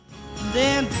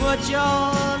Then put your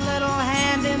little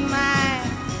hand in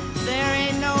mine. There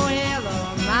ain't no hill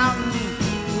or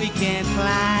mountain we can't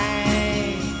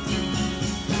climb.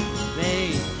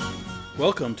 Babe.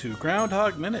 Welcome to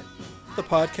Groundhog Minute, the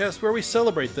podcast where we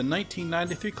celebrate the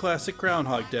 1993 classic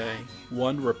Groundhog Day,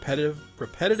 one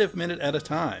repetitive minute at a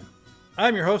time.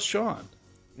 I'm your host, Sean.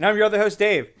 And I'm your other host,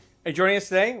 Dave. And joining us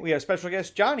today, we have special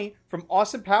guest Johnny from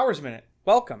Austin Powers Minute.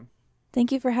 Welcome.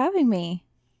 Thank you for having me.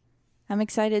 I'm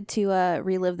excited to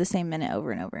relive the same minute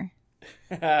over and over.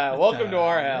 Welcome to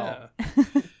our hell.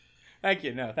 Thank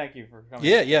you. No, thank you for coming.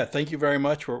 Yeah. Thank you very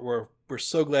much. We're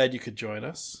so glad you could join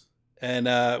us.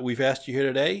 And we've asked you here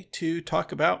today to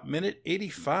talk about Minute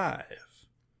 85.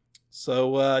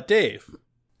 So, Dave,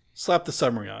 slap the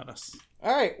summary on us.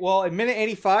 All right. Well, in Minute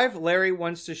 85, Larry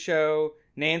wants to show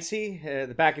Nancy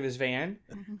the back of his van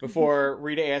before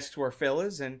Rita asks where Phil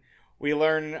is. And we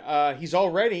learn he's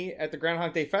already at the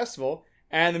Groundhog Day Festival,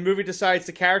 and the movie decides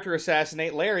to character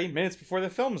assassinate Larry minutes before the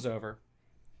film's over.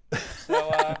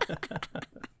 So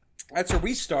that's where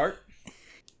we start.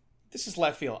 This is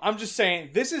left field. I'm just saying,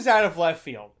 this is out of left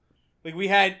field. Like, we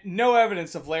had no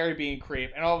evidence of Larry being creep,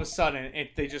 and all of a sudden,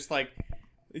 they just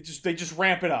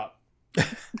ramp it up.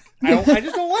 I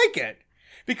just don't like it.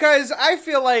 Because I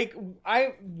feel like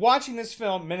watching this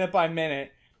film minute by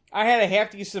minute, I had a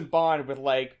half decent bond with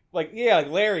like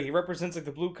Larry. He represents like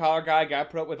the blue collar guy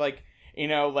put up with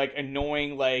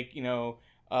annoying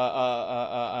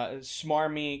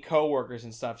smarmy coworkers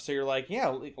and stuff. So you're like, yeah,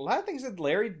 a lot of things that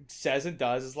Larry says and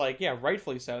does is like, yeah,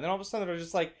 rightfully so. And then all of a sudden they're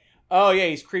just like, oh yeah,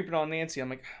 he's creeping on Nancy. I'm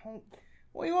like,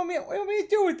 what do you want me to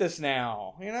do with this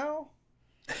now? You know?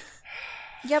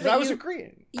 Yeah, but I was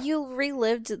agreeing. You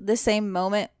relived the same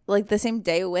moment, like the same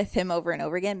day with him over and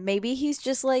over again. Maybe he's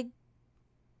just like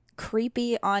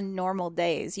creepy on normal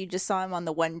days. You just saw him on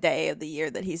the one day of the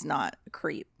year that he's not a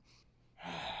creep.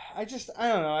 I don't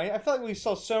know. I feel like we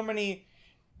saw so many.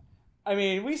 I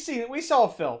mean, we saw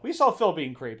Phil. We saw Phil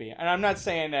being creepy, and I'm not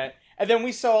saying that. And then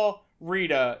we saw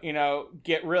Rita,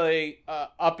 get really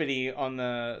uppity on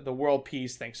the world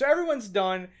peace thing. So everyone's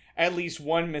done at least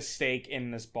one mistake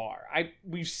in this bar.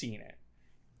 We've seen it.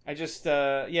 I just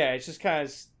it's just kind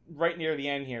of right near the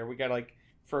end here. We got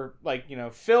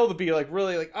Phil to be like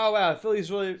really like, oh wow, Phil's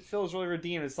really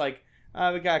redeemed. It's like,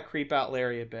 we gotta creep out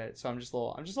Larry a bit. So I'm just a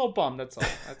little bummed. That's all.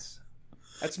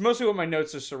 That's mostly what my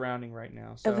notes are surrounding right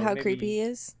now. So of how creepy he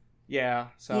is. Yeah.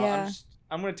 So yeah.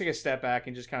 I'm gonna take a step back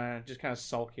and just kind of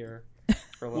sulk here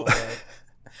for a little bit.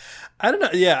 I don't know.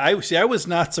 Yeah, I was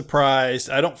not surprised.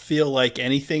 I don't feel like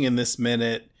anything in this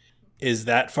minute is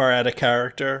that far out of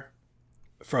character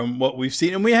from what we've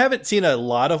seen, and we haven't seen a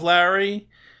lot of Larry.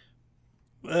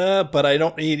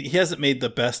 But he hasn't made the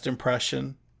best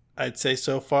impression, I'd say,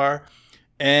 so far.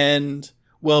 And,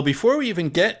 well, before we even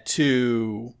get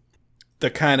to the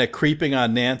kind of creeping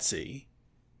on Nancy,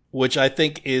 which I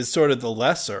think is sort of the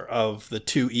lesser of the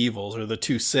two evils or the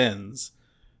two sins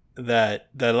that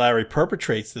Larry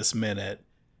perpetrates this minute,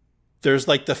 there's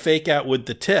like the fake out with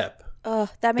the tip. Oh,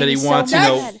 that made that he me wants, so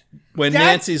mad. When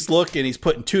Nancy's looking, he's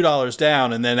putting $2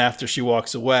 down, and then after she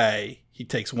walks away, he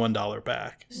takes $1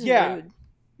 back. Yeah. Rude.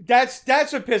 That's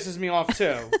what pisses me off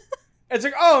too. It's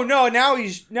like, oh no, now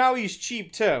he's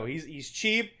cheap too. He's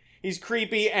cheap, he's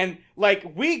creepy, and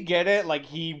like we get it, like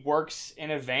he works in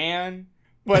a van,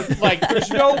 but like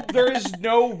there is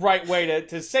no right way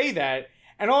to say that.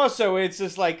 And also it's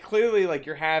just like clearly like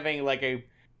you're having like a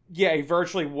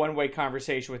virtually one-way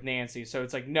conversation with Nancy. So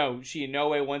it's like, no, she in no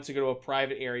way wants to go to a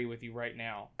private area with you right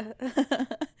now.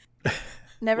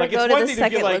 Never like, go to the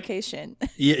second location.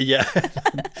 Yeah.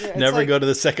 Never like, go to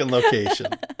the second location.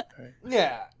 Right.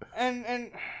 Yeah,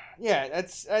 and yeah,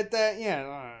 that's at that.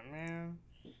 Yeah, man.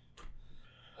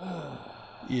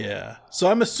 Yeah. So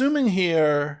I'm assuming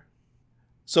here.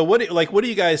 So what do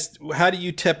you guys? How do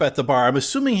you tip at the bar? I'm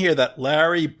assuming here that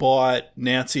Larry bought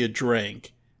Nancy a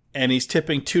drink, and he's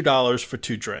tipping $2 for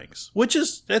 2 drinks,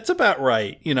 that's about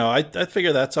right. I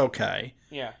figure that's okay.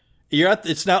 Yeah.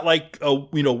 It's not like a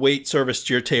wait service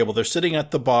to your table. They're sitting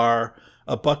at the bar,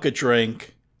 a buck a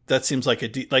drink. That seems like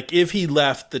like if he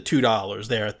left the $2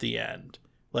 there at the end,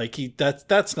 like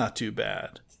that's not too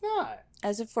bad. It's not.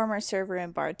 As a former server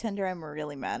and bartender, I'm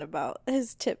really mad about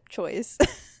his tip choice.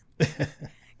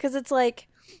 Because it's like,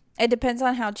 it depends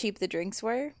on how cheap the drinks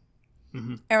were,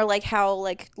 or like how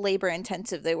like labor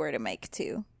intensive they were to make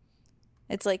too.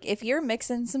 It's like if you're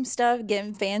mixing some stuff,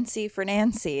 getting fancy for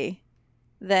Nancy,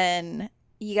 then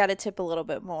you got to tip a little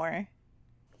bit more.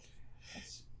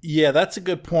 Yeah, that's a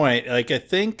good point. Like, I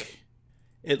think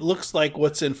it looks like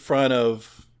what's in front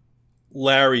of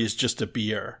Larry is just a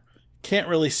beer. Can't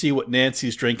really see what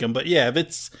Nancy's drinking, but yeah,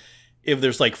 if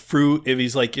there's like fruit,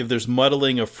 if there's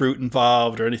muddling of fruit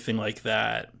involved or anything like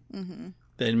that,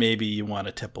 then maybe you want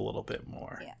to tip a little bit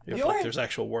more. Yeah. If like there's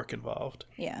actual work involved.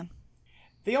 Yeah.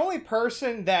 The only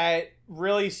person that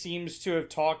really seems to have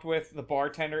talked with the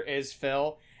bartender is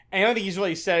Phil. And the only thing he's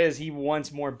really said is he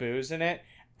wants more booze in it.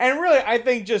 And really, I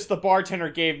think just the bartender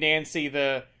gave Nancy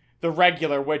the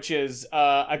regular, which is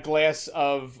a glass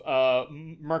of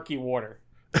murky water.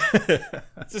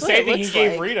 It's the same thing he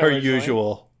gave Rita. Her originally.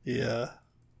 usual. Yeah.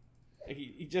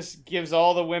 He just gives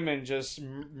all the women just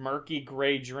murky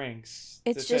gray drinks.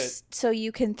 It's just so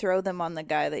you can throw them on the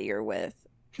guy that you're with.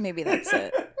 Maybe that's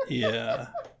it. Yeah.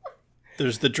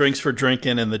 There's the drinks for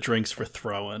drinking and the drinks for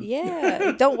throwing.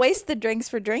 Yeah. Don't waste the drinks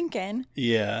for drinking.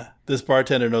 Yeah. This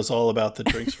bartender knows all about the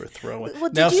drinks for throwing.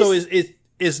 Well, now, so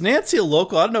is Nancy a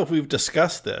local? I don't know if we've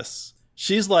discussed this.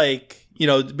 She's like,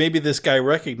 maybe this guy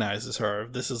recognizes her.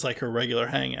 This is like her regular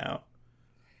hangout.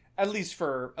 At least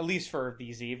for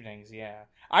these evenings, yeah.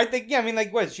 I think, yeah. I mean,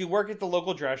 like, what? She worked at the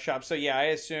local dress shop, so yeah. I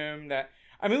assume that.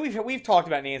 I mean, we've talked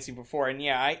about Nancy before, and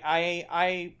yeah,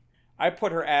 I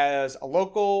put her as a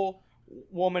local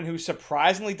woman who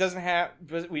surprisingly doesn't have.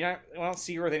 We don't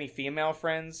see her with any female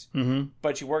friends,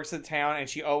 but she works at the town, and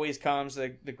she always comes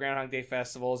to the Groundhog Day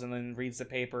festivals, and then reads the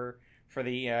paper for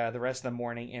the rest of the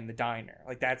morning in the diner.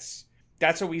 Like that's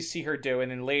what we see her do, and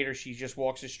then later she just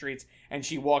walks the streets, and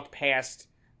she walked past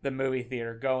the movie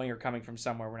theater, going or coming from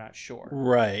somewhere, we're not sure.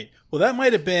 Right. Well, that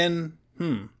might have been, I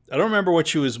don't remember what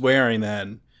she was wearing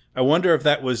then. I wonder if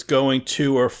that was going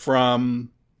to or from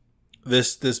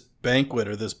this banquet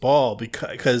or this ball,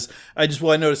 because I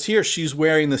noticed here she's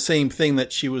wearing the same thing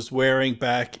that she was wearing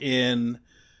back in,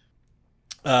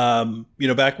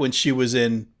 back when she was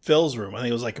in Phil's room. I think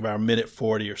it was like about a minute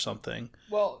 40 or something.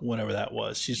 Well, whenever that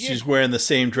was. She's wearing the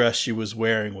same dress she was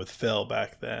wearing with Phil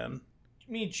back then.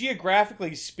 I mean,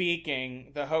 geographically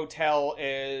speaking, the hotel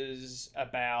is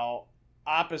about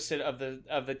opposite of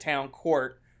the town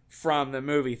court from the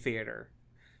movie theater,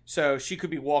 so she could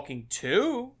be walking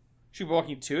to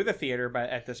the theater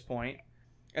at this point,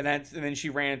 and then she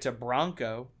ran into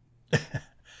Bronco.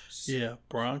 Yeah,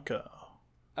 Bronco.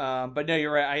 But no,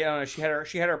 you're right. I don't know.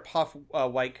 She had her puff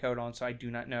white coat on, so I do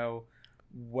not know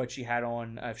what she had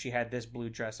on. If she had this blue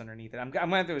dress underneath it, I'm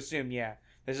gonna have to assume, yeah.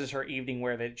 This is her evening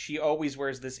wear, that she always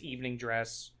wears this evening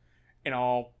dress in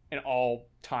all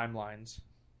timelines.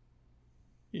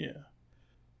 Yeah.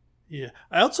 Yeah.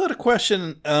 I also had a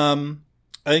question. I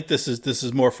think this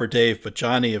is more for Dave, but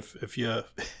Johnny, if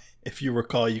you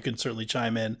recall, you can certainly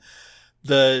chime in.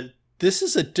 This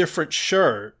is a different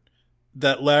shirt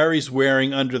that Larry's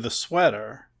wearing under the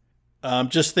sweater.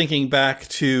 Just thinking back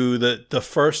to the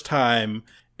first time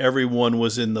everyone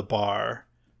was in the bar.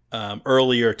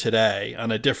 Earlier today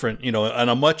on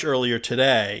a much earlier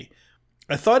today,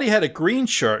 I thought he had a green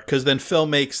shirt, because then Phil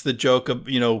makes the joke of,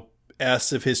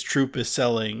 asks if his troop is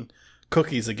selling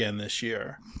cookies again this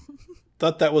year.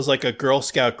 Thought that was like a Girl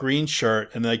Scout green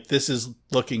shirt, and like, this is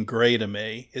looking gray to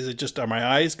me. Is it just, are my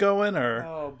eyes going, or?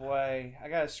 Oh boy, I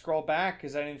gotta scroll back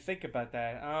because I didn't think about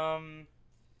that. I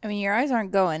mean, your eyes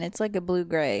aren't going. It's like a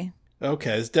blue-gray.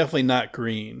 Okay, it's definitely not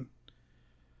green.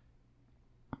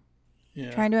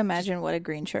 Yeah. Trying to imagine what a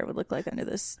green shirt would look like under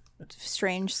this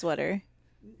strange sweater.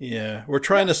 Yeah, we're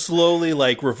trying to slowly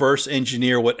reverse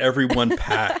engineer what everyone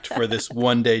packed for this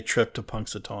one-day trip to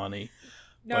Punxsutawney.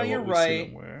 No, you're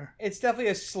right. It's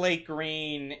definitely a slate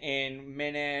green in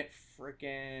minute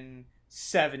freaking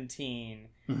 17.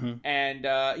 Mm-hmm. And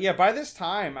by this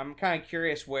time, I'm kind of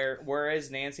curious where is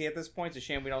Nancy at this point. It's a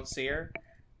shame we don't see her.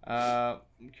 I'm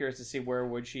curious to see where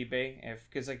would she be,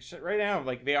 because right now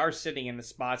they are sitting in the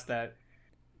spots that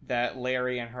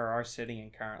Larry and her are sitting in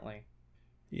currently.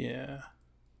 Yeah.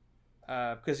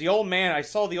 Because the old man, I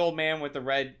saw the old man with the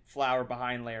red flower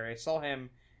behind Larry. I saw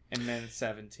him in minute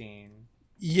 17.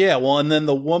 Yeah, well, and then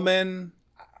the woman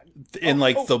in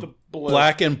the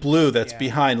black and blue that's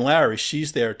behind Larry,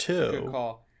 she's there too. Good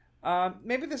call.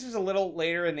 Maybe this is a little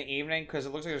later in the evening, because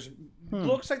it looks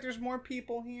like there's more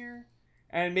people here.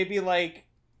 And maybe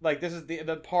this is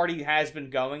the party has been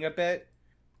going a bit.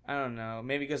 I don't know.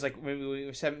 Maybe because maybe we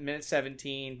were minute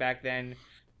 17 back then.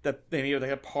 Maybe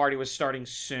a party was starting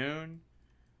soon,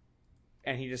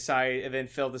 and then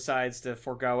Phil decides to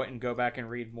forego it and go back and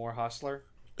read more Hustler.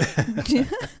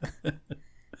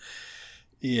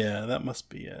 Yeah, that must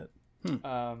be it.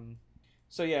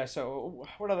 So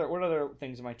what other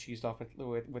things am I cheesed off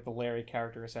with the Larry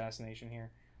character assassination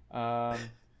here? All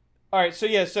right, so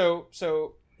he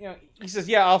says,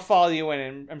 "Yeah, I'll follow you in,"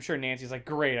 and I'm sure Nancy's like,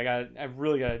 "Great, I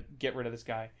really gotta get rid of this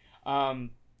guy." And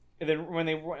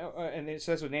then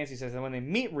so that's what Nancy says. And when they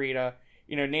meet Rita,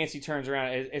 Nancy turns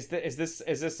around. Is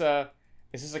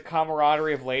this a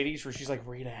camaraderie of ladies where she's like,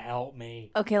 Rita, help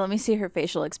me? Okay, let me see her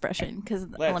facial expression because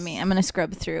I'm gonna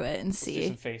scrub through it and Let's do see.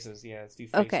 some faces. Yeah, let's do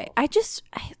faces. Okay,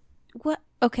 what?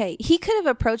 Okay, he could have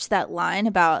approached that line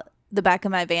about the back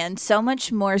of my van so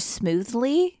much more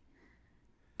smoothly.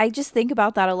 I just think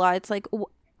about that a lot. It's like,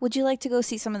 would you like to go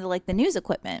see some of the news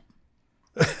equipment?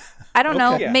 I don't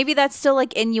know. Yeah. Maybe that's still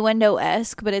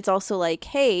innuendo-esque, but it's also like,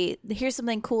 hey, here's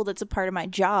something cool that's a part of my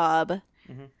job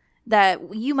that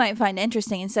you might find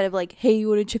interesting, instead of like, hey, you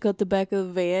want to check out the back of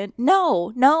the van?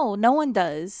 No one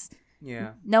does.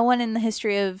 Yeah. No one in the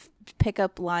history of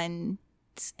pickup lines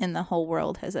in the whole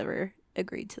world has ever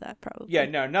agreed to that, probably. Yeah,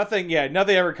 no, nothing. Yeah,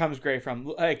 nothing ever comes great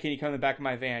from. Hey, can you come in the back of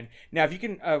my van? Now, if you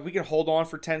can, we can hold on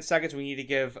for 10 seconds. We need to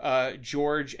give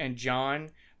George and John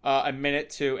a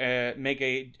minute to make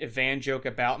a van joke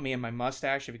about me and my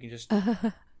mustache. If you can just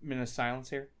a minute of silence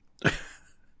here.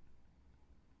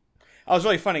 That was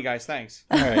really funny, guys. Thanks.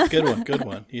 All right, good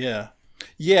one. Yeah.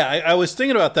 I was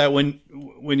thinking about that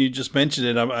when you just mentioned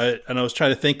it, and I was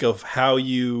trying to think of how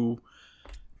you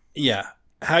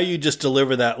just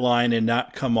deliver that line and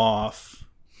not come off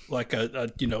like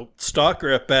a stalker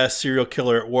at best, serial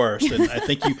killer at worst. And I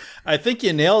think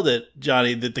you nailed it,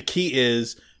 Johnny. That the key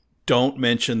is don't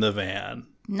mention the van.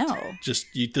 No.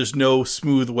 There's no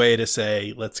smooth way to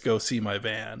say, let's go see my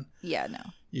van. Yeah, no.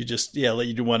 You just,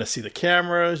 you want to see the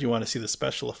cameras. You want to see the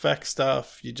special effects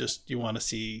stuff. You want to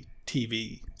see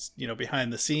TV,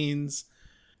 behind the scenes,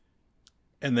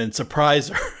 and then surprise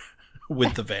her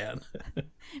with the van.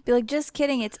 Be like, just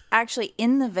kidding. It's actually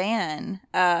in the van.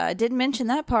 Didn't mention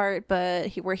that part,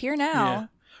 but we're here now.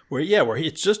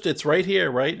 It's right here,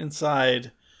 right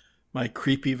inside my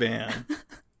creepy van.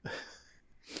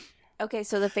 Okay,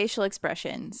 so the facial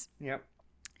expressions. Yep.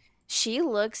 She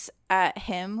looks at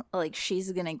him like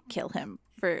she's gonna kill him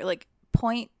for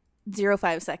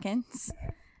 0.05 seconds.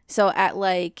 So at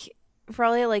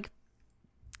probably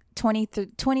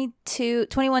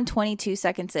 22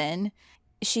 seconds in,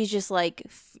 she's just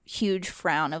huge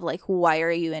frown of why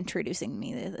are you introducing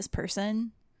me to this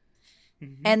person?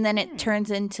 Mm-hmm. And then it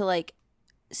turns into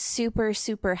super,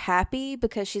 super happy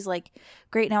because she's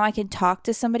great, now I can talk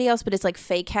to somebody else, but it's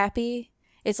fake happy.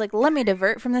 It's let me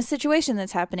divert from the situation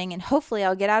that's happening and hopefully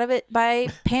I'll get out of it by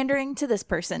pandering to this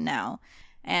person now.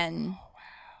 And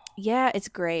yeah, it's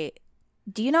great.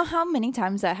 Do you know how many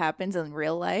times that happens in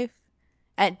real life?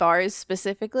 At bars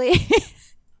specifically?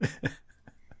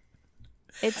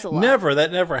 It's a lot.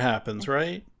 That never happens,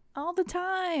 right? All the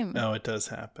time. No, it does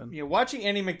happen. Yeah, watching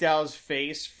Andie MacDowell's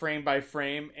face frame by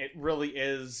frame, it really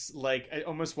is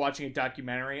almost watching a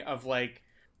documentary of what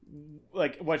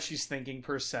she's thinking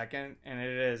per second, and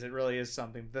it really is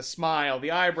something. The smile,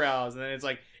 the eyebrows, and then it's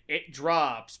it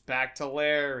drops back to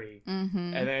Larry,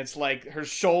 and then it's her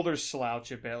shoulders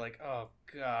slouch a bit, oh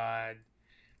god.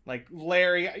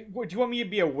 Larry, do you want me to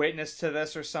be a witness to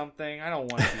this or something? I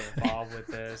don't want to be involved with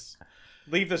this.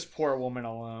 Leave this poor woman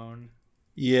alone.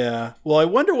 Yeah. Well, I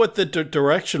wonder what the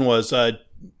direction was.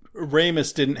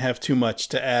 Ramis didn't have too much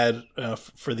to add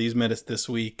for these minutes this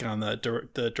week on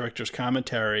the director's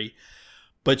commentary,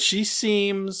 but she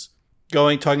seems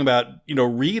talking about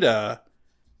Rita.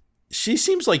 She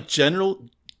seems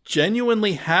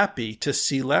genuinely happy to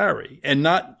see Larry, and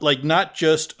not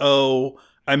just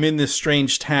I'm in this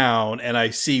strange town and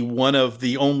I see one of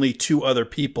the only two other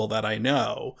people that I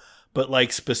know, but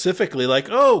specifically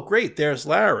oh great, there's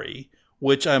Larry,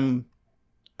 which I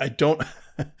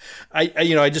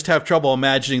just have trouble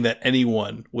imagining that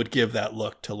anyone would give that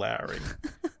look to Larry.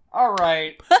 All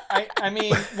right. I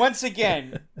mean, once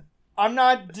again, I'm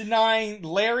not denying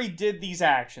Larry did these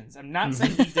actions. I'm not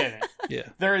saying he didn't. Yeah.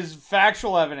 There is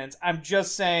factual evidence. I'm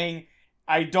just saying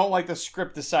I don't like the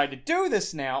script decided to do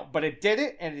this now, but it did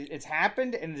it, and it's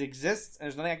happened, and it exists, and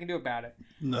there's nothing I can do about it.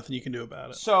 Nothing you can do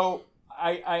about it. So,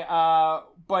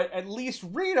 but at least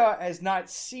Rita has not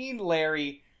seen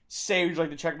Larry say, would you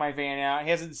like to check my van out? He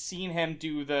hasn't seen him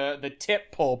do the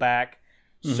tip pullback.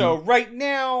 Mm-hmm. So right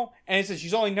now, and it says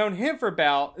she's only known him for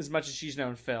about as much as she's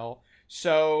known Phil.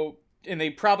 So, and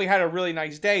they probably had a really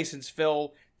nice day since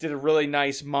Phil did a really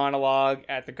nice monologue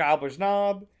at the Gobbler's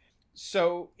Knob.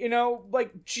 So,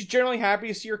 she's generally happy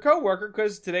to see her coworker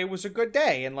because today was a good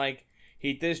day. And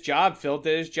he did his job, Phil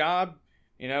did his job.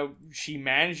 She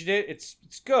managed it. It's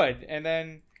good. And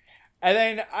then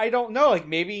I don't know,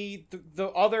 maybe the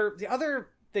other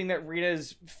thing that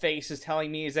Rita's face is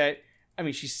telling me is that, I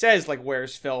mean, she says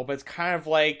where's Phil, but it's kind of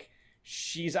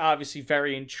she's obviously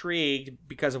very intrigued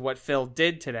because of what Phil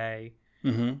did today.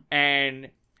 Mm-hmm.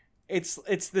 And it's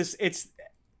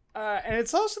and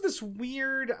it's also this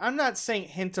weird, I'm not saying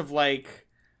hint of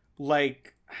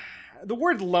like, the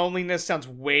word loneliness sounds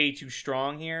way too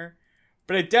strong here,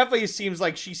 but it definitely seems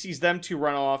like she sees them two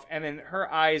run off, and then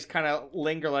her eyes kind of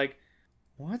linger, like,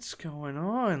 what's going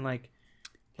on?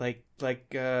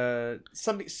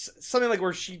 Something like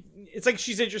where it's like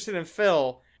she's interested in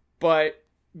Phil, but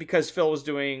because Phil was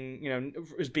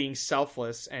was being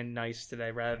selfless and nice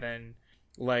today rather than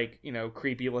like,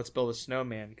 creepy, let's build a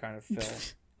snowman kind of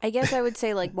Phil. I guess I would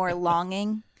say like more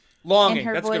longing. Longing, in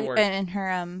her that's a good word. And in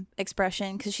her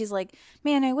expression, because she's like,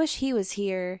 man, I wish he was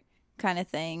here, kind of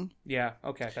thing. Yeah,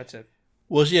 okay, that's it.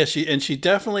 Well, yeah, she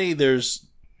definitely, there's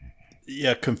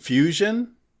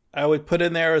confusion I would put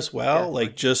in there as well. Yeah,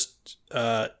 like just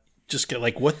get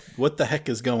like what the heck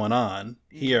is going on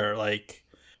here? Like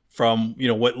from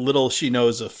what little she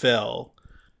knows of Phil,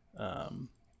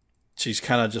 she's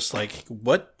kind of just like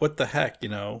what the heck,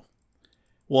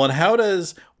 Well, and how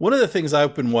does one of the things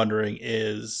I've been wondering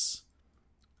is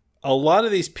a lot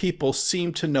of these people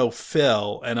seem to know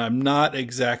Phil, and I'm not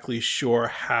exactly sure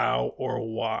how or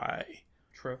why.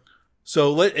 True.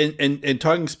 So and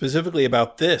talking specifically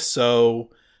about this, so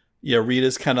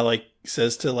Rita's kind of like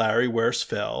says to Larry, "Where's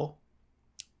Phil?"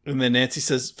 And then Nancy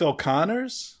says, "Phil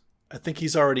Connors? I think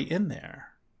he's already in there."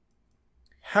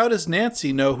 How does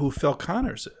Nancy know who Phil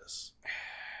Connors is?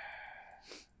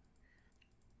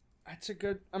 That's a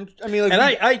good. I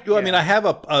I have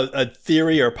a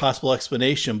theory or a possible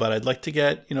explanation, but I'd like to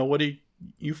get what do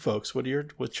you folks?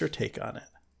 What's your take on it?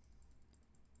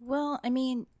 Well,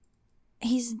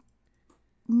 he's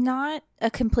not a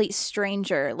complete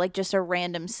stranger, like just a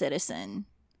random citizen.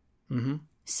 Mm-hmm.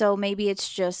 So maybe it's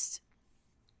just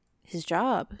his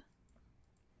job.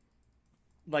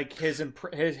 Like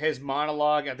his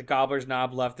monologue at the Gobbler's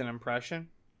Knob left an impression.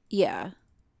 Yeah,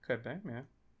 could be. Yeah.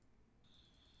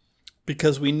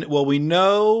 Because we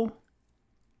know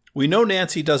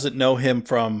Nancy doesn't know him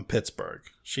from Pittsburgh.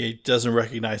 She doesn't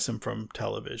recognize him from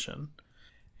television.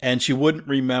 And she wouldn't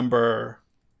remember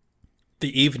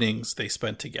the evenings they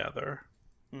spent together.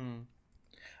 Mm.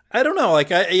 I don't know.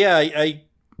 Like I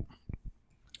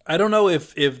don't know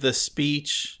if the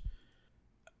speech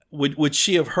would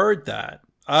she have heard that?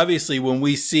 Obviously, when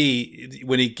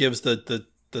he gives the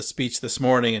speech this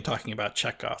morning and talking about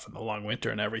Chekhov and the long winter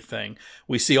and everything,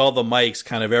 we see all the mics,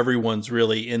 kind of everyone's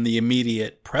really in the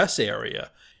immediate press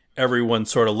area.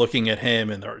 Everyone's sort of looking at him,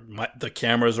 and the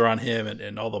cameras are on him,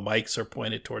 and all the mics are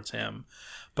pointed towards him.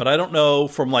 But I don't know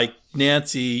from like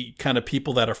Nancy, kind of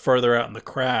people that are further out in the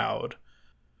crowd.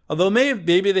 Although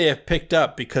maybe they have picked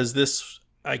up, because this,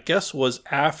 I guess, was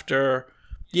after.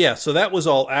 Yeah, so that was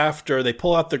all after they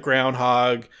pull out the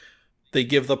groundhog. They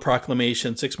give the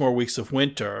proclamation, 6 more weeks of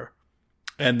winter.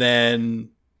 And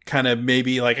then kind of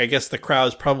maybe like, I guess the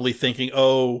crowd's probably thinking,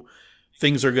 oh,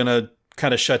 things are going to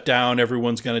kind of shut down.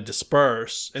 Everyone's going to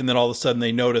disperse. And then all of a sudden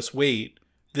they notice, wait,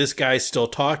 this guy's still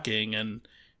talking and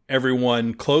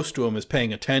everyone close to him is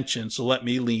paying attention. So let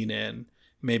me lean in.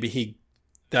 Maybe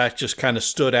that just kind of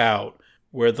stood out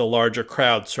where the larger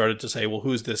crowd started to say, well,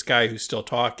 who's this guy who's still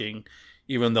talking?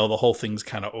 Even though the whole thing's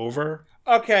kind of over.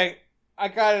 Okay. I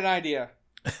got an idea.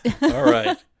 All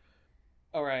right.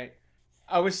 All right.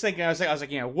 I was like,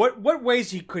 what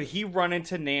ways could he run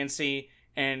into Nancy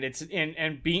and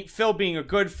Phil being a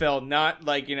good Phil, not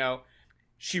like,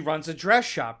 she runs a dress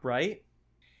shop, right?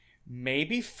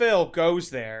 Maybe Phil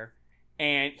goes there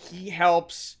and he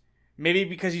helps, maybe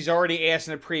because he's already asked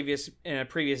in a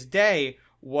previous day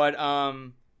what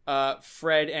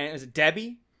Fred and is it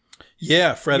Debbie?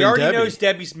 Yeah, Fred and Debbie. He already knows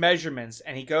Debbie's measurements,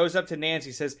 and he goes up to Nancy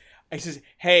and says,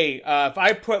 hey, if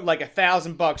I put like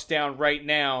 $1,000 down right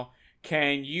now,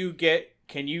 can you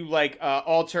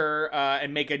alter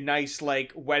and make a nice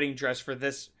like wedding dress for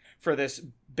this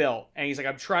bill? And he's like,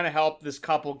 I'm trying to help this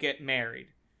couple get married.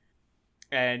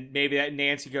 And maybe that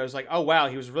Nancy goes like, oh wow,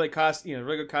 he was really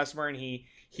really good customer, and he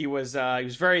was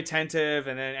very attentive,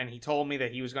 and he told me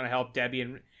that he was going to help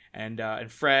Debbie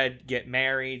and Fred get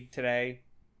married today.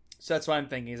 So that's what I'm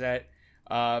thinking, is that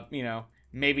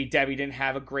maybe Debbie didn't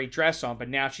have a great dress on, but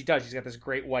now she does. She's got this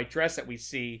great white dress that we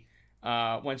see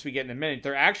once we get in a minute.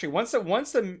 They're actually once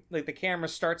the camera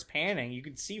starts panning, you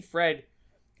can see Fred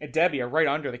and Debbie are right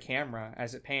under the camera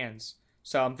as it pans.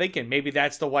 So I'm thinking maybe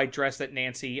that's the white dress that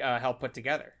Nancy helped put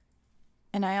together.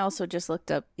 And I also just looked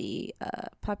up the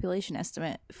population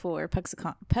estimate for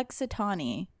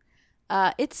Puxatawny.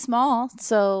 It's small,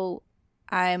 so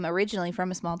I'm originally from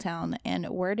a small town, and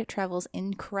word travels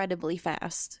incredibly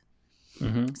fast.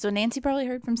 Mm-hmm. So Nancy probably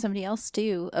heard from somebody else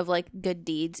too of like good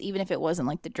deeds, even if it wasn't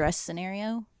like the dress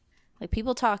scenario. Like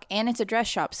people talk, and it's a dress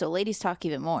shop, so ladies talk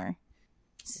even more.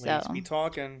 So ladies be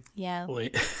talking. Yeah.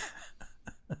 Wait.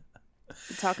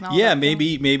 Talking all Yeah, about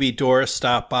maybe Doris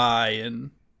stopped by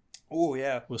and Oh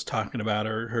yeah, was talking about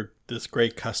her this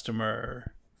great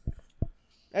customer.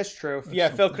 that's true. Yeah,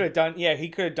 Phil could have done. Yeah, he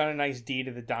could have done a nice deed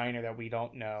at the diner that we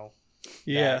don't know.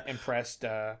 Yeah, That impressed.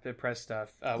 Yeah. Phil,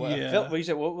 what you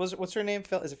said? What's her name?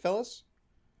 Phil? Is it Phyllis?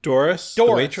 Doris, the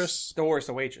waitress. Doris,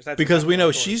 the waitress. That's Because we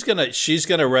know Doris. she's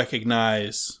gonna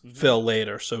recognize Phil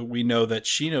later, so we know that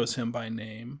she knows him by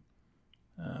name.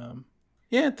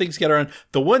 Yeah, things get around.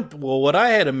 What I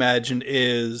had imagined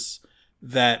is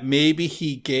that maybe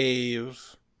he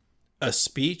gave a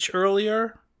speech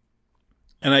earlier,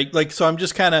 and I'm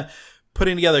just kind of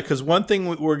putting together, because one thing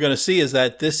we're going to see is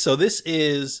that this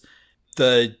is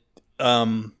the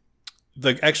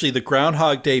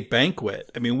Groundhog Day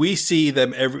banquet. I mean, we see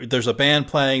them there's a band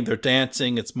playing, they're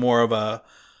dancing. It's more of a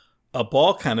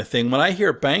ball kind of thing. When I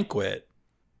hear banquet,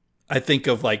 I think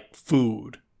of like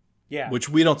food. Yeah. Which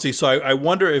we don't see. So I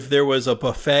wonder if there was a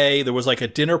buffet, there was like a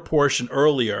dinner portion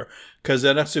earlier, because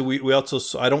then actually we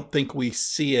also I don't think we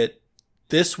see it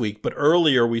this week, but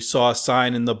earlier we saw a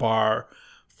sign in the bar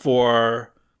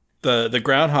for the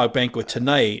Groundhog banquet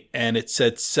tonight, and it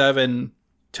said 7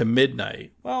 to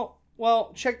midnight.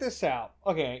 Well, check this out.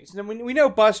 Okay, so we know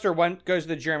Buster goes to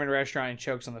the German restaurant and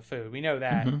chokes on the food. We know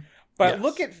that. Mm-hmm. But Yes.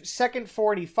 look at second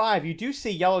 45. You do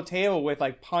see yellow table with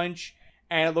like punch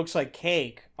and it looks like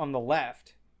cake on the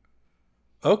left.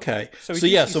 Okay. So So, we do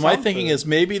yeah, see so my some thinking food. is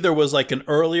maybe there was like an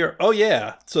earlier, oh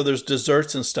yeah, so there's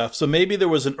desserts and stuff. So maybe there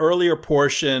was an earlier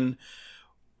portion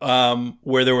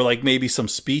where there were like maybe some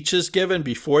speeches given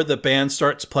before the band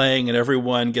starts playing and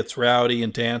everyone gets rowdy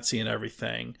and dancy and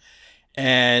everything.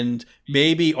 And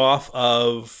maybe off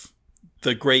of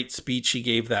the great speech he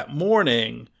gave that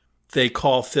morning, they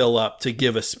call Phil up to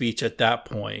give a speech at that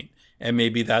point. And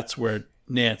maybe that's where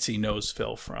Nancy knows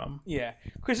Phil from. Yeah,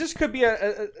 because this could be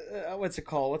a what's it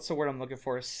called? What's the word I'm looking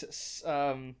for?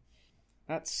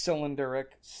 Not cylindric,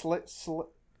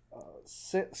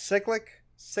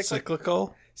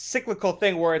 Cyclical? cyclical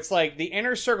thing where it's like the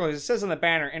inner circle. It says on the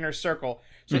banner, inner circle.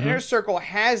 So inner circle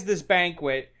has this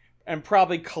banquet and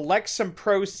probably collects some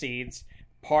proceeds.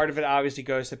 Part of it obviously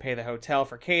goes to pay the hotel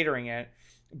for catering it.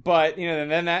 But,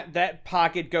 and then that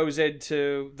pocket goes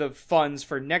into the funds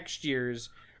for next year's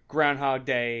Groundhog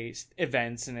Day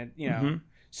events. And,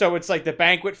 so it's like the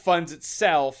banquet funds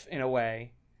itself in a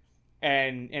way.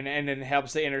 And then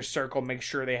helps the inner circle make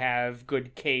sure they have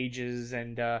good cages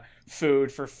and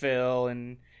food for Phil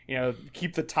and,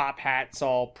 keep the top hats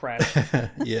all pressed.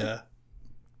 Yeah.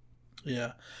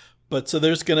 Yeah. But so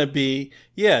there's going to be,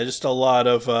 just a lot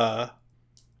of,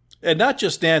 and not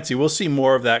just Nancy, we'll see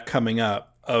more of that coming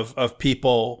up of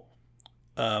people.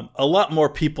 A lot more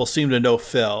people seem to know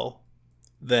Phil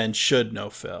than should know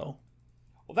Phil.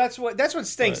 Well, that's what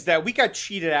stinks, that we got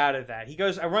cheated out of that. He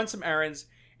goes, I run some errands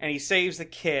and he saves the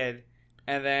kid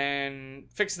and then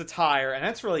fixes the tire. And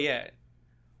that's really it.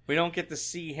 We don't get to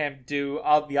see him do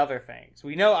all the other things.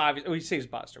 We know, obviously, he saves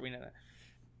Buster. We know that.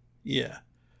 Yeah.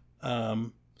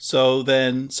 So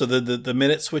the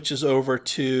minute switches over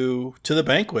to the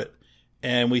banquet,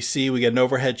 and we get an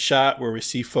overhead shot where we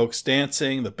see folks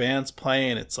dancing, the band's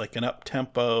playing. It's like an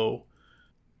up-tempo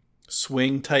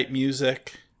swing type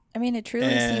music. I mean, it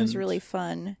truly seems really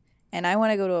fun, and I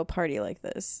want to go to a party like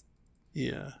this.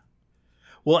 Yeah.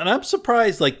 Well, and I'm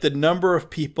surprised, like, the number of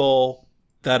people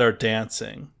that are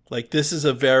dancing. Like, this is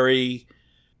a very,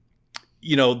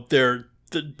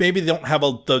 maybe they don't have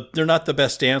they're not the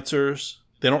best dancers.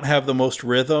 They don't have the most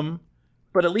rhythm,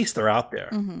 but at least they're out there.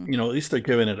 Mm-hmm. At least they're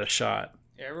giving it a shot.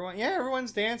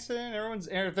 Everyone's dancing.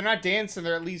 If they're not dancing,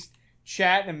 they're at least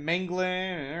chatting and mingling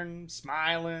and they're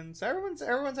smiling. So everyone's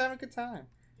having a good time.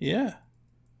 Yeah.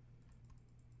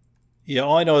 Yeah,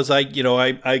 all I know is I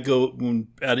go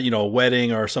at a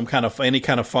wedding or any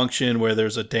kind of function where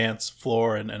there's a dance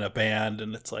floor and a band,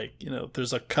 and it's like,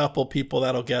 there's a couple people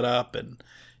that'll get up and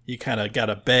you kind of got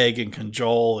to beg and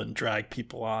cajole and drag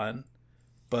people on.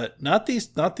 But not these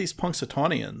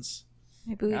Punxsutaunians.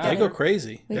 Maybe we They go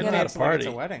crazy. They know how to party.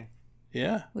 It's a wedding.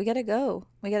 Yeah. We gotta go.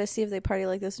 We gotta see if they party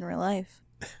like this in real life.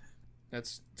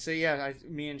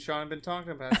 Me and Sean have been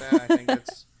talking about that. I think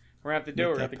we're gonna have to do it.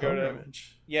 We're gonna have to go to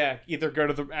either go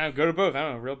to both. I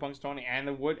don't know, real Punxsutawney and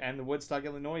the Woodstock,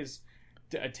 Illinois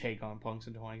take on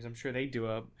Punxsutawney. I'm sure they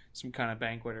do some kind of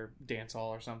banquet or dance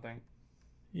hall or something.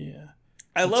 Yeah.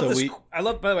 I love this. By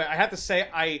the way, I have to say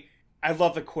I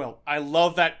love the quilt. I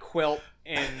love that quilt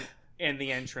in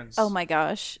the entrance. Oh my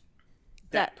gosh.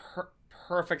 That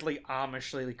perfectly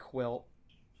Amishly quilt.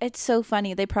 It's so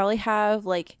funny. They probably have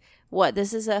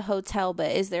this is a hotel,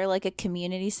 but is there like a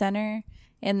community center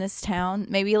in this town?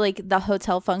 Maybe like the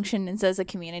hotel function and says a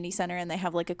community center and they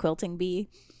have like a quilting bee.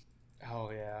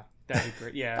 Oh yeah, that'd be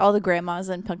great. Yeah, All the grandmas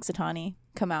in Punxsutawney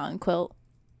come out and quilt.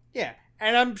 yeah,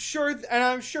 and I'm sure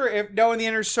if knowing the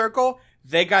inner circle,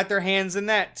 they got their hands in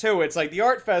that too. It's like the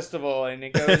art festival, and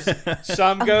it goes.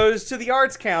 Some goes to the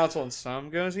arts council, and some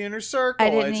goes to the inner circle.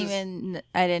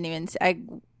 I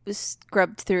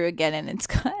scrubbed through again, and it's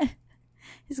got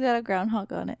a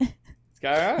groundhog on it. It's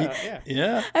got yeah.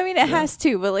 Yeah. I mean, it has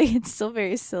to, but like, it's still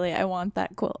very silly. I want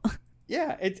that quilt.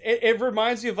 Yeah, it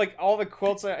reminds me of like all the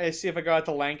quilts I see if I go out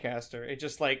to Lancaster. It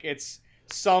just like it's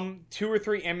some 2 or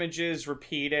 3 images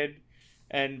repeated,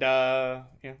 and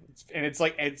it's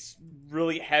like it's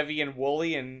really heavy and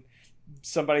woolly, and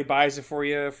somebody buys it for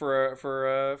you for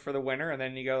the winter, and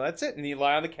then you go, that's it, and you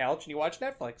lie on the couch and you watch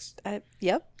Netflix.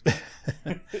 Yep.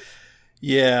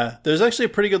 Yeah, there's actually a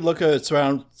pretty good look at it. It's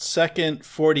around second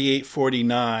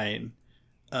 48-49.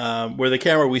 Where the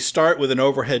camera, we start with an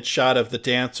overhead shot of the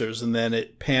dancers, and then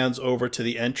it pans over to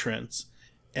the entrance.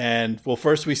 And, well,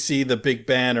 first we see the big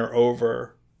banner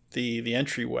over the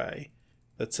entryway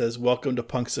that says, "Welcome to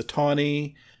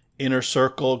Punxsutawney, Inner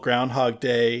Circle, Groundhog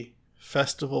Day,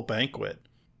 Festival Banquet."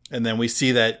 And then we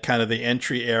see that kind of the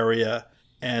entry area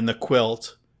and the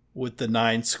quilt with the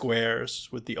 9 squares,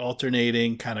 with the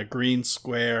alternating kind of green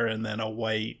square and then a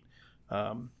white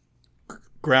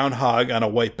groundhog on a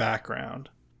white background.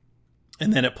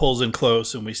 And then it pulls in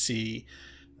close, and we see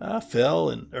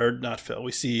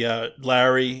we see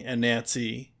Larry and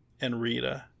Nancy and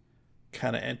Rita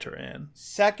kind of enter in.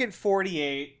 Second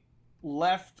 48,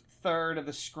 left third of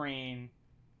the screen.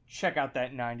 Check out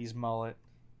that 90s mullet.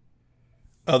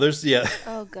 Oh, there's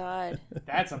Oh God.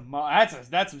 That's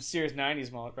some serious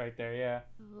 90s mullet right there, yeah.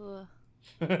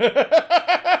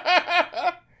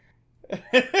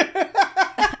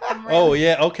 Oh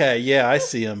yeah, okay, yeah, I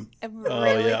see him. I'm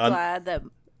really glad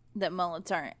that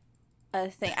mullets aren't a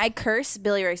thing. I curse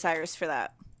Billy Ray Cyrus for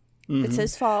that. Mm-hmm. It's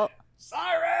his fault.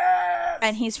 Cyrus!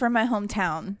 And he's from my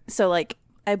hometown, so like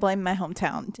I blame my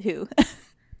hometown too.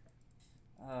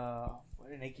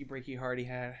 What an achy breaky heart he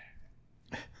had.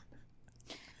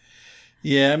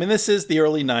 Yeah, I mean, this is the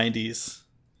early 90s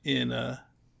in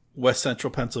West Central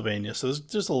Pennsylvania, so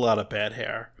there's a lot of bad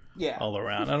hair all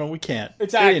around. We can't.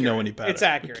 It's accurate. accurate. Didn't know any better. It's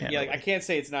accurate. Yeah, like, I can't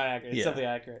say it's not accurate. It's definitely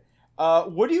accurate.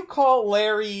 What do you call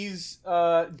Larry's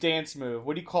dance move?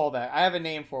 What do you call that? I have a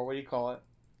name for it. What do you call it?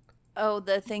 Oh,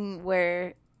 the thing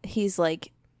where he's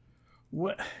like...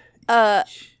 What?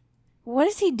 What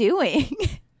is he doing?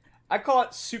 I call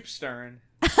it soup stirring.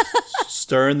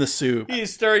 Stirring the soup.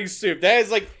 He's stirring soup. That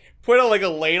is like... Put a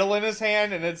ladle in his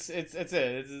hand, and it's it.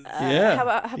 Yeah. How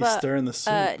about he's stirring the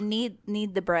soup.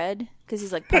 Knead the bread because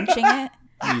he's like punching it.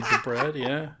 Knead the bread,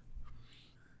 yeah.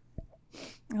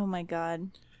 Oh my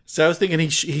God. So I was thinking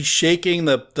he's shaking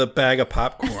the bag of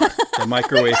popcorn, the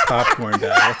microwave popcorn bag.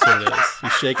 That's what it is.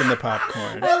 He's shaking the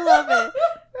popcorn. I love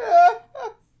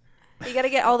it. You got to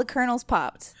get all the kernels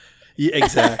popped. Yeah,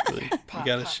 exactly. You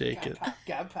gotta shake it.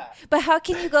 But how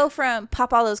can you go from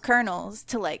pop all those kernels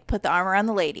to like put the arm around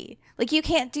the lady? Like you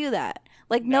can't do that.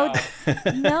 Like no.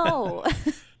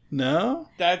 No.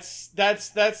 That's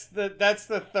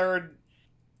the third.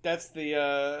 That's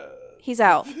the. He's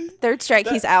out. Third strike.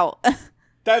 He's out.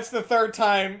 That's the third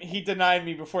time he denied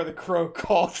me before the crow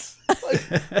called.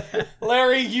 Like,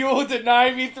 Larry, you will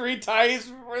deny me 3 times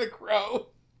before the crow.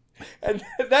 And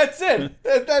that's it.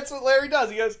 That's what Larry does.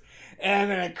 He goes,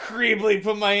 and then I creepily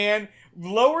put my hand,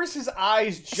 lowers his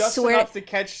eyes just enough to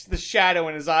catch the shadow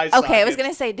in his eyes. Okay, socket. I was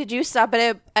going to say, did you stop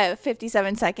it at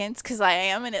 57 seconds? Because I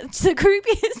am, and it's the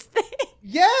creepiest thing.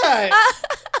 Yeah.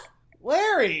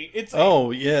 Larry, it's...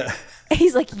 Oh, yeah.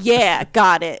 He's like, yeah,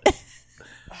 got it.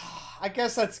 I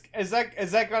guess is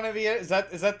that going to be it? Is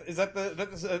that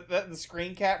the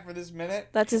screen cap for this minute?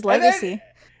 That's his legacy.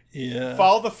 Yeah.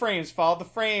 Follow the frames.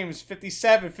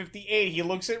 57, 58. He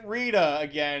looks at Rita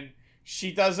again.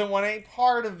 She doesn't want any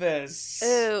part of this.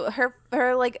 Ooh,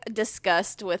 her like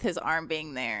disgust with his arm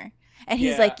being there. And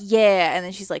he's like, yeah, and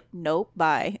then she's like, nope,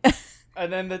 bye.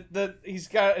 And then he's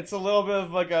got, it's a little bit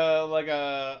of like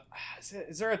a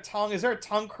is there a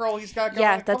tongue curl he's got going?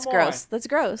 Yeah, that's gross. That's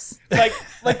gross.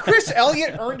 Like Chris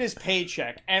Elliott earned his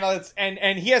paycheck,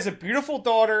 and he has a beautiful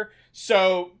daughter,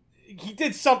 so he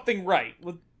did something right.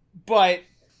 But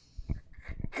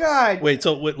God, wait,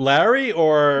 so with Larry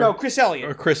or Chris Elliott?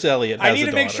 Or Chris Elliott? I need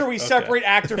to make sure we separate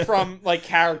actor from like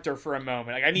character for a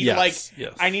moment. Like I need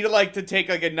to take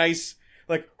like a nice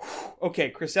okay,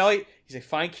 Chris Elliott. He's a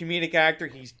fine comedic actor.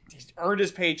 He's earned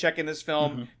his paycheck in this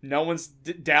film. Mm-hmm. No one's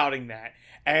doubting that.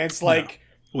 And it's like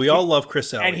we all love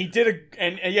Chris Elliott. And he did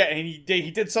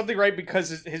he did something right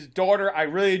because his daughter. I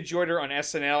really enjoyed her on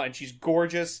SNL, and she's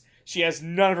gorgeous. She has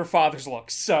none of her father's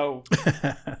looks. So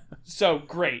So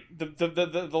great.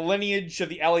 The lineage of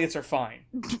the Elliots are fine.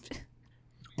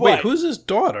 Wait, who's his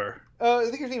daughter? I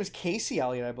think her name is Casey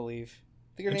Elliott, I believe.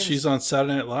 I think her And name she's on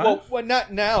Saturday Night Live? well,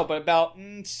 not now, but about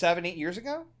 7-8 years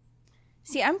ago.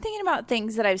 See, I'm thinking about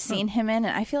things that I've seen him in,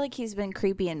 and I feel like he's been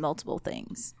creepy in multiple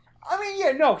things. I mean,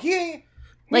 yeah, no, he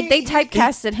Like, they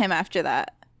typecasted him after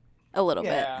that a little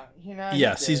bit. Yeah,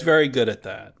 Yes, he's very good at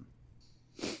that.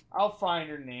 I'll find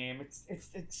her name. I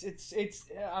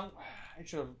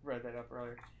should have read that up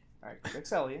earlier. All right,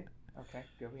 Chris Elliott. Okay,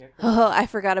 good. We have Chris Oh, I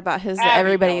forgot about his. Abby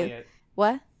Everybody. Elliott.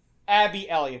 What? Abby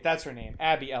Elliott. That's her name.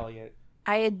 Abby Elliott.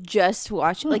 I had just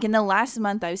watched, like, in the last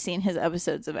month, I've seen his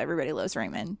episodes of Everybody Loves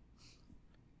Raymond.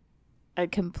 I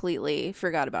completely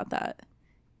forgot about that.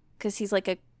 Because he's like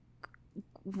a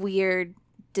weird,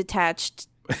 detached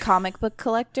comic book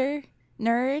collector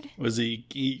nerd. Was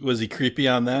he creepy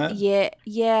on that?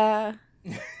 Yeah.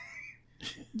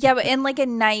 Yeah, but in like a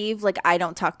naive, like, I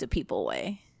don't talk to people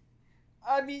way.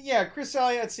 I mean, yeah, Chris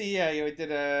Elliott. Let's see, yeah, he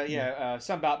did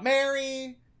Something About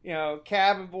Mary. You know,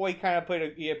 Cabin Boy kind of played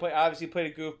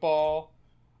a goofball.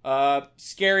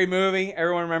 Scary Movie.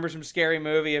 Everyone remembers from Scary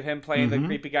Movie of him playing the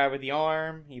creepy guy with the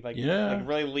arm. He like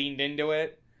really leaned into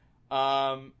it.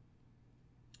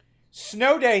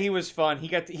 Snow Day, he was fun. He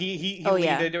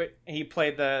leaned into it. He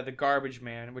played the Garbage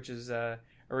Man, which is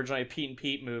originally a Pete and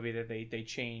Pete movie that they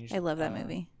changed. I love that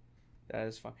movie. That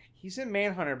is fun. He's in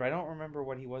Manhunter, but I don't remember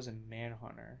what he was in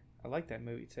Manhunter. I like that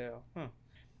movie too.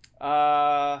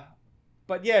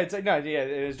 But yeah, it's like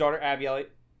his daughter Abby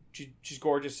Elliott, she's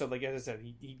gorgeous. So like as I said,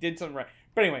 he did something right.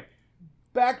 But anyway,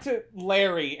 back to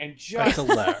Larry and just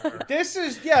this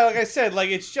is like I said, like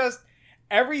it's just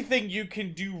everything you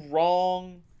can do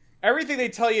wrong. Everything they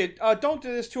tell you, don't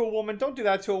do this to a woman, don't do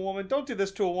that to a woman, don't do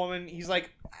this to a woman. He's like,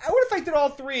 what if I did all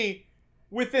three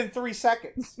within 3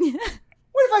 seconds?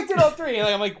 What if I did all three? And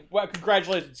I'm like, well,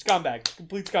 congratulations, scumbag,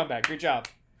 complete scumbag. Good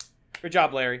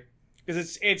job, Larry.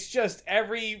 Because it's just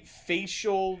every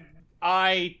facial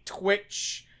eye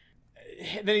twitch.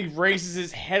 And then he raises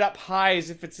his head up high as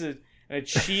if it's an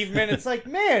achievement. It's like,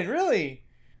 man, really,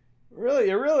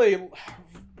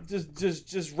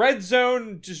 just red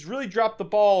zone. Just really dropped the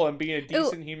ball on being a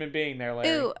decent human being there,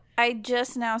 Larry. Ooh, I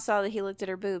just now saw that he looked at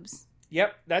her boobs.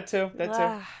 Yep, that too.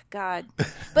 God.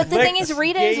 But the thing is,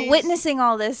 Rita is witnessing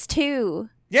all this too.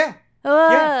 Yeah.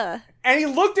 Yeah. And he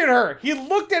looked at her. He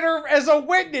looked at her as a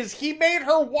witness. He made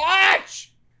her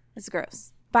watch. It's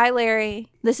gross. Bye, Larry.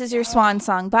 This is your swan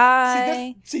song.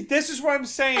 Bye. See, this is what I'm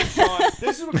saying, Sean.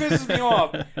 This is what pisses me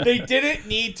off. They didn't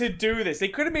need to do this. They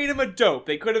could have made him a dope.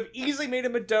 They could have easily made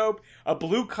him a dope, a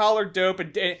blue-collar dope,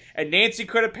 and Nancy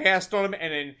could have passed on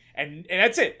him, and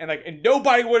that's it. And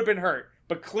nobody would have been hurt.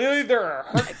 But clearly there are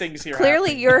hurt things here.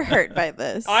 Clearly you're hurt by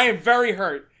this. I am very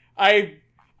hurt.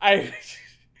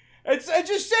 It's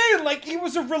just saying, like, he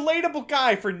was a relatable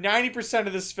guy for 90%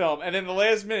 of this film, and then the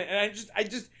last minute, and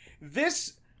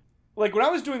this, like, when I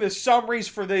was doing the summaries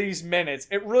for these minutes,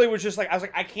 it really was just like, I was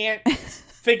like, I can't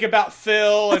think about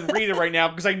Phil and Rita right now,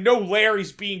 because I know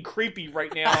Larry's being creepy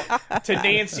right now to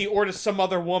Nancy or to some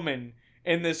other woman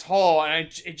in this hall, and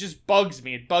it just bugs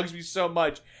me. It bugs me so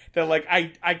much that, like,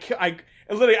 I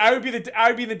literally, I would be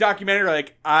in the documentary,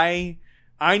 like, I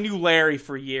knew Larry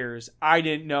for years. I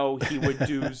didn't know he would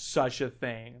do such a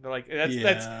thing. They're like,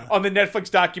 that's on the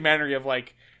Netflix documentary of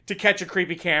like To Catch a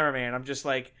Creepy Cameraman. I'm just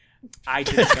like, I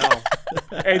didn't know.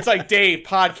 It's like Dave,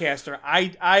 podcaster.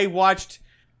 I watched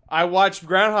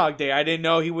Groundhog Day. I didn't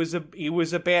know he was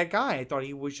a bad guy. I thought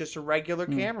he was just a regular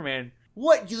cameraman.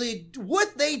 What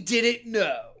they didn't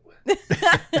know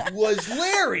was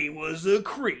Larry was a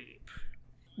creep.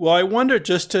 Well, I wonder,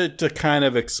 just to kind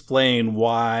of explain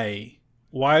why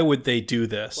would they do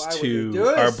this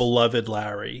to our beloved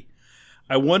Larry?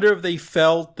 I wonder if they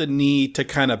felt the need to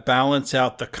kind of balance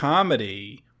out the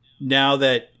comedy now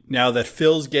that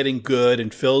Phil's getting good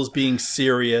and Phil's being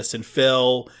serious and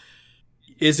Phil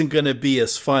isn't going to be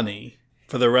as funny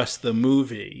for the rest of the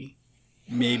movie.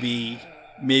 Maybe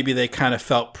they kind of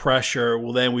felt pressure.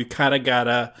 Well, then we kind of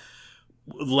gotta.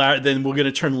 Then we're going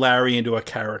to turn Larry into a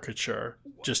caricature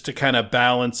just to kind of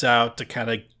balance out, to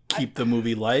kind of keep the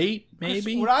movie light.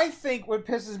 Maybe what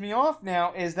pisses me off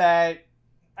now is that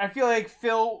I feel like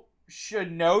Phil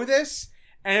should know this,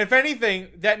 and if anything,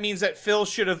 that means that Phil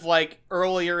should have, like,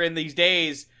 earlier in these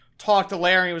days talked to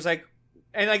Larry and was like,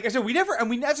 and like I said,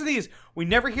 that's the thing is, we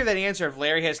never hear that answer if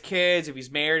Larry has kids, if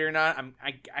he's married or not.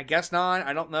 I guess not.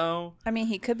 I don't know. I mean,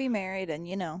 he could be married and,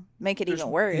 make it even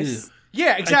worse.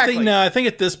 Yeah, exactly. I think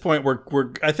at this point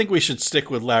I think we should stick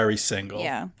with Larry's single.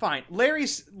 Yeah, fine.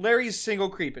 Larry's single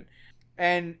creeping.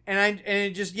 And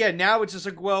it just, now it's just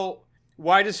like, well,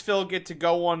 why does Phil get to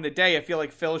go on the day? I feel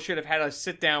like Phil should have had a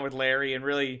sit down with Larry and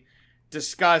really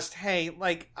discussed, hey,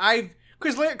 like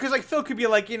because like Phil could be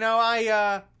like,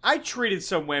 I treated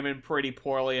some women pretty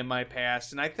poorly in my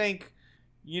past, and I think,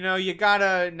 you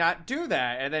gotta not do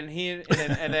that. And then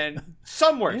and then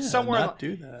somewhere not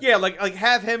do that. Yeah, like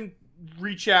have him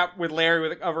reach out with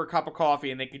Larry over a cup of coffee,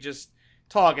 and they could just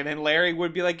talk, and then Larry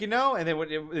would be like, and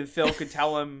then Phil could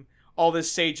tell him all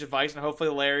this sage advice, and hopefully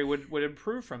Larry would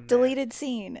improve from that. Deleted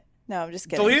scene. No, I'm just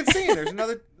kidding. Deleted scene. There's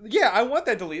another. Yeah, I want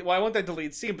that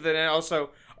deleted scene, but then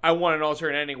I want an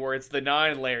alternate ending where it's the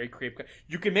non-Larry creep.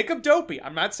 You can make him dopey.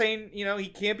 I'm not saying, he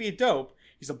can't be a dope.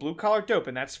 He's a blue-collar dope,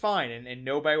 and that's fine, and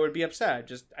nobody would be upset.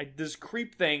 This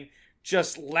creep thing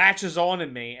just latches on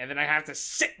in me, and then I have to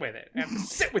sit with it. I have to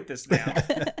sit with this now.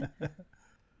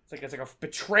 It's like a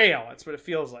betrayal. That's what it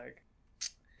feels like.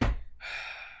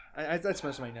 That's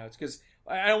most of my notes, because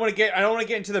I don't want to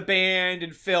get into the band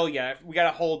and Phil yet. We got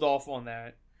to hold off on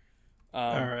that.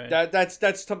 All right.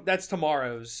 That's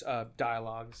tomorrow's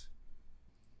dialogues.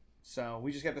 So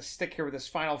we just got to stick here with this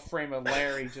final frame of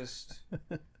Larry. Just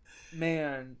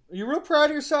man, are you real proud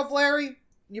of yourself, Larry?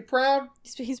 You proud?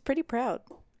 He's pretty proud.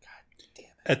 God damn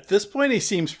it! At this point, he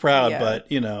seems proud, Yeah. but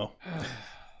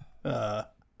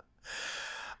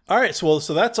all right.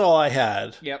 So that's all I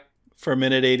had. Yep. For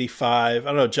minute 85. I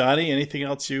don't know, Johnny. Anything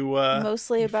else you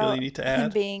Mostly you feel about you need to him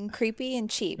add? being creepy and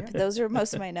cheap. Those are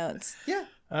most of my notes. Yeah.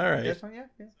 All right. This one, yeah.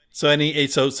 So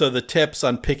the tips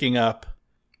on picking up,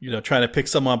 trying to pick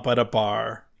someone up at a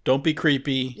bar. Don't be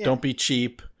creepy. Yeah. Don't be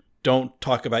cheap. Don't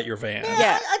talk about your van.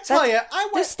 Yeah, I tell you,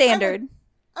 Just standard.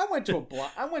 I went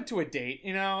to a date,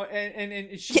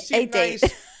 and she Yeah, seemed a date.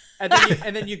 nice.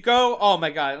 And then you go, oh my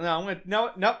god,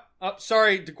 no. Oh,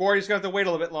 sorry, Gordy's gonna have to wait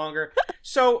a little bit longer.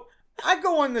 So I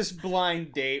go on this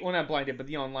blind date. Well, not blind date, but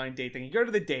the online date thing. You go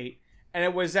to the date, and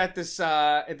it was at this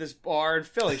bar in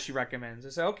Philly. She recommends. I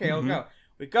said, okay, I'll go.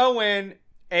 We go in,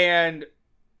 and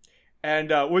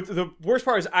with the worst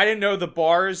part is I didn't know the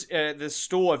bars, the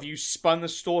stool. If you spun the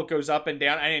stool, it goes up and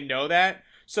down. I didn't know that.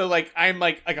 So like I'm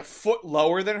like a foot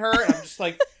lower than her, and I'm just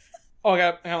like, oh,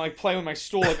 I'm like playing with my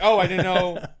stool. Like, oh, I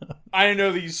didn't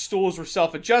know these stools were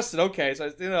self-adjusted. Okay, so I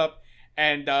stood up,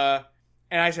 and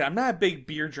I said, I'm not a big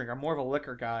beer drinker. I'm more of a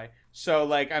liquor guy. So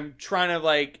like I'm trying to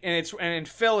like, and in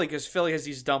Philly, because Philly has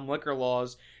these dumb liquor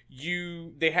laws.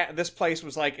 This place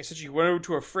was like, essentially you went over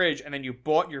to a fridge and then you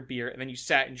bought your beer and then you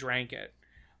sat and drank it.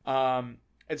 And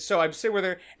so I'm sitting with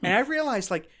her, and I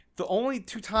realized like the only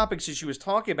two topics that she was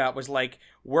talking about was like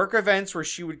work events where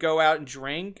she would go out and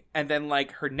drink, and then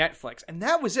like her Netflix, and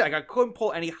that was it. Like I couldn't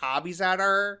pull any hobbies out of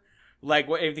her, like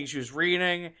anything she was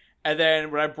reading. And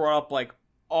then when I brought up like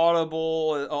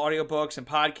Audible, audiobooks, and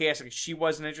podcasts, like she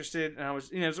wasn't interested, and I was,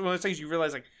 it's one of those things you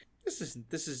realize like this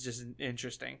is just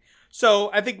interesting. So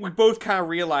I think we both kind of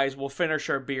realize we'll finish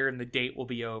our beer and the date will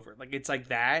be over. Like it's like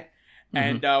that.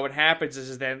 And what happens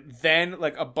is then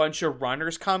like a bunch of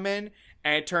runners come in,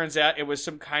 and it turns out it was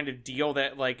some kind of deal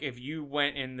that like if you were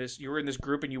in this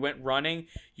group and you went running,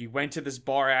 you went to this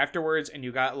bar afterwards and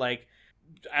you got like,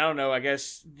 I don't know, I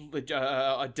guess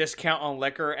a discount on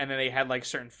liquor, and then they had like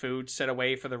certain food set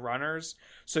away for the runners.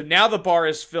 So now the bar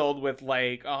is filled with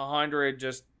like 100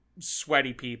 just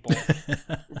sweaty people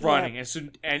running.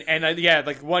 And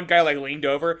like one guy like leaned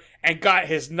over and got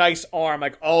his nice arm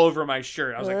like all over my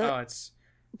shirt. I was like, oh, it's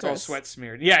all sweat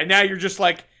smeared. Yeah, now you're just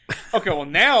like, okay, well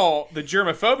now the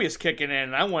germophobia is kicking in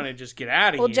and I want to just get out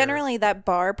of here. Well, generally that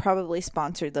bar probably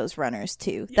sponsored those runners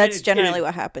too. That's generally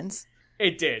what happens.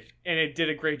 It did, and it did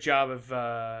a great job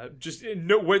of just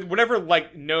whatever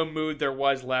like no mood there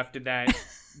was left in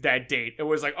that date. It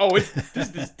was like, oh,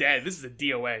 this is dead. This is a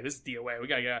DOA. This is DOA. We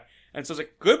gotta get out. And so it's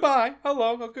like, goodbye,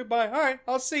 hello, goodbye. All right,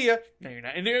 I'll see you. No, you're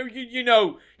not. And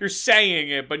you're saying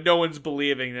it, but no one's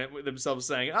believing it themselves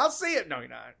saying it. I'll see it. No, you're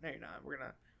not. No, you're not. We're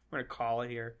gonna call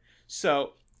it here.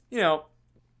 So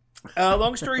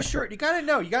long story short, you gotta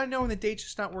know. You gotta know when the date's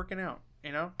just not working out.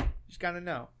 You just gotta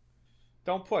know.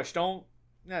 Don't push. Don't.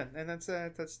 Yeah, and that's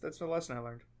the lesson I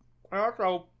learned.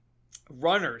 Also,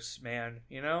 runners, man.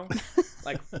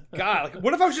 Like God. Like,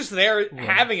 what if I was just there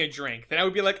having a drink? Then I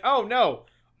would be like, oh no,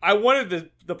 I wanted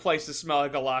the place to smell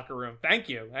like a locker room. Thank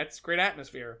you. That's great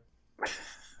atmosphere.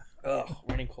 Ugh,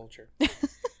 winning culture.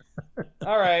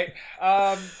 All right.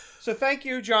 So thank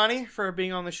you, Johnny, for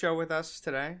being on the show with us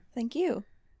today. Thank you.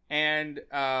 And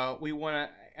we want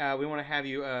to have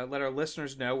you let our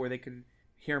listeners know where they can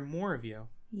hear more of you.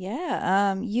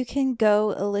 Yeah, you can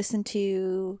go listen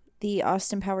to the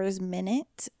Austin Powers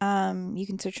Minute. You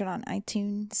can search it on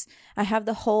iTunes. I have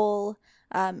the whole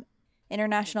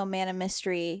International Man of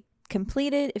Mystery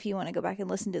completed if you want to go back and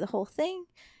listen to the whole thing.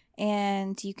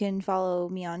 And you can follow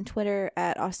me on Twitter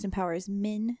at Austin Powers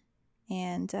Min.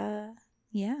 And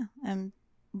yeah, I'm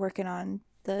working on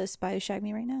the Spy Who Shagged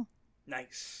Me right now.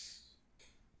 Nice.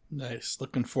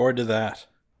 Looking forward to that.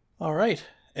 All right.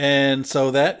 And so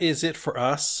that is it for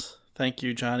us. Thank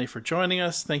you, Johnny, for joining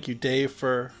us. Thank you, Dave,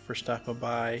 for stopping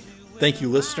by. Thank you,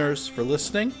 listeners, for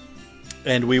listening.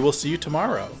 And we will see you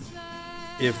tomorrow,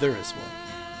 if there is one.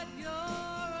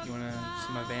 You want to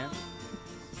see my van?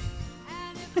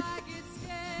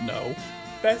 No.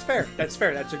 That's fair.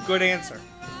 That's a good answer.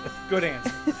 Good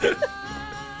answer.